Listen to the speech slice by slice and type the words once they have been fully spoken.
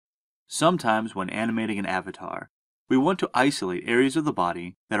Sometimes when animating an avatar, we want to isolate areas of the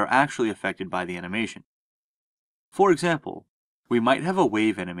body that are actually affected by the animation. For example, we might have a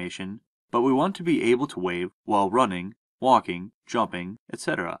wave animation, but we want to be able to wave while running, walking, jumping,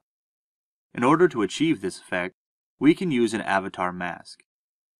 etc. In order to achieve this effect, we can use an avatar mask.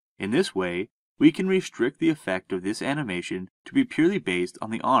 In this way, we can restrict the effect of this animation to be purely based on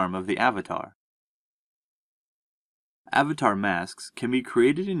the arm of the avatar. Avatar masks can be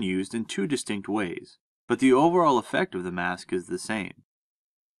created and used in two distinct ways, but the overall effect of the mask is the same.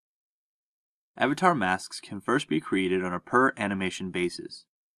 Avatar masks can first be created on a per animation basis.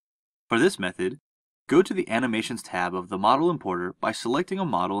 For this method, go to the Animations tab of the Model Importer by selecting a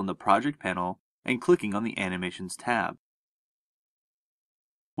model in the Project panel and clicking on the Animations tab.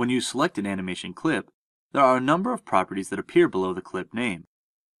 When you select an animation clip, there are a number of properties that appear below the clip name.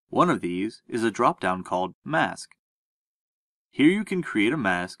 One of these is a drop-down called Mask. Here you can create a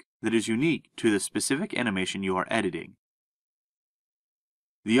mask that is unique to the specific animation you are editing.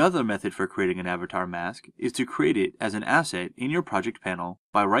 The other method for creating an avatar mask is to create it as an asset in your project panel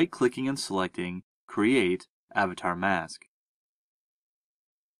by right-clicking and selecting Create Avatar Mask.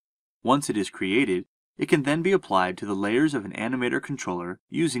 Once it is created, it can then be applied to the layers of an animator controller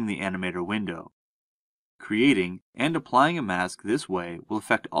using the animator window. Creating and applying a mask this way will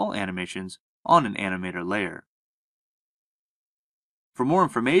affect all animations on an animator layer. For more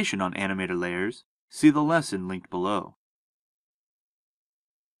information on animator layers, see the lesson linked below.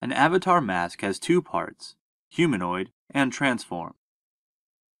 An avatar mask has two parts, humanoid and transform.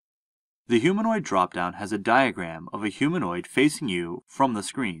 The humanoid dropdown has a diagram of a humanoid facing you from the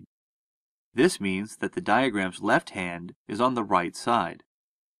screen. This means that the diagram's left hand is on the right side.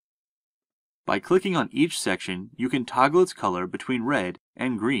 By clicking on each section, you can toggle its color between red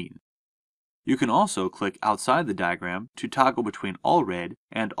and green. You can also click outside the diagram to toggle between all red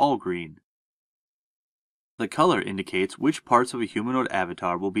and all green. The color indicates which parts of a humanoid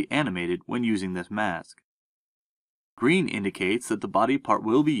avatar will be animated when using this mask. Green indicates that the body part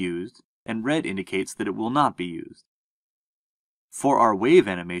will be used, and red indicates that it will not be used. For our wave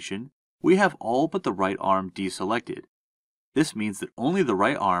animation, we have all but the right arm deselected. This means that only the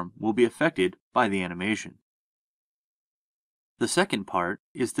right arm will be affected by the animation. The second part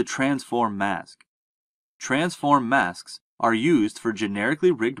is the transform mask. Transform masks are used for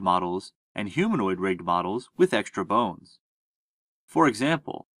generically rigged models and humanoid rigged models with extra bones. For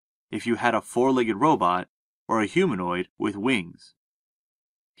example, if you had a four-legged robot or a humanoid with wings.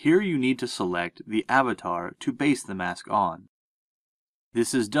 Here you need to select the avatar to base the mask on.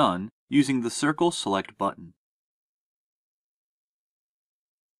 This is done using the Circle Select button.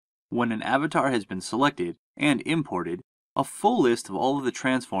 When an avatar has been selected and imported, a full list of all of the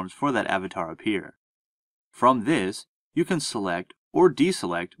transforms for that avatar appear. From this, you can select or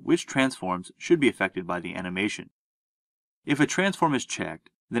deselect which transforms should be affected by the animation. If a transform is checked,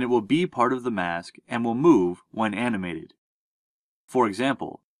 then it will be part of the mask and will move when animated. For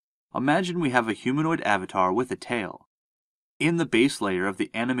example, imagine we have a humanoid avatar with a tail. In the base layer of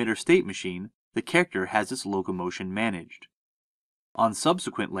the animator state machine, the character has its locomotion managed. On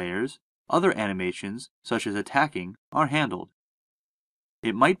subsequent layers, other animations, such as attacking, are handled.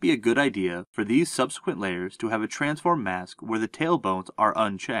 It might be a good idea for these subsequent layers to have a transform mask where the tail bones are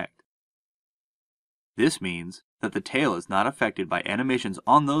unchecked. This means that the tail is not affected by animations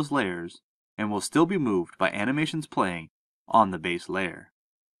on those layers and will still be moved by animations playing on the base layer.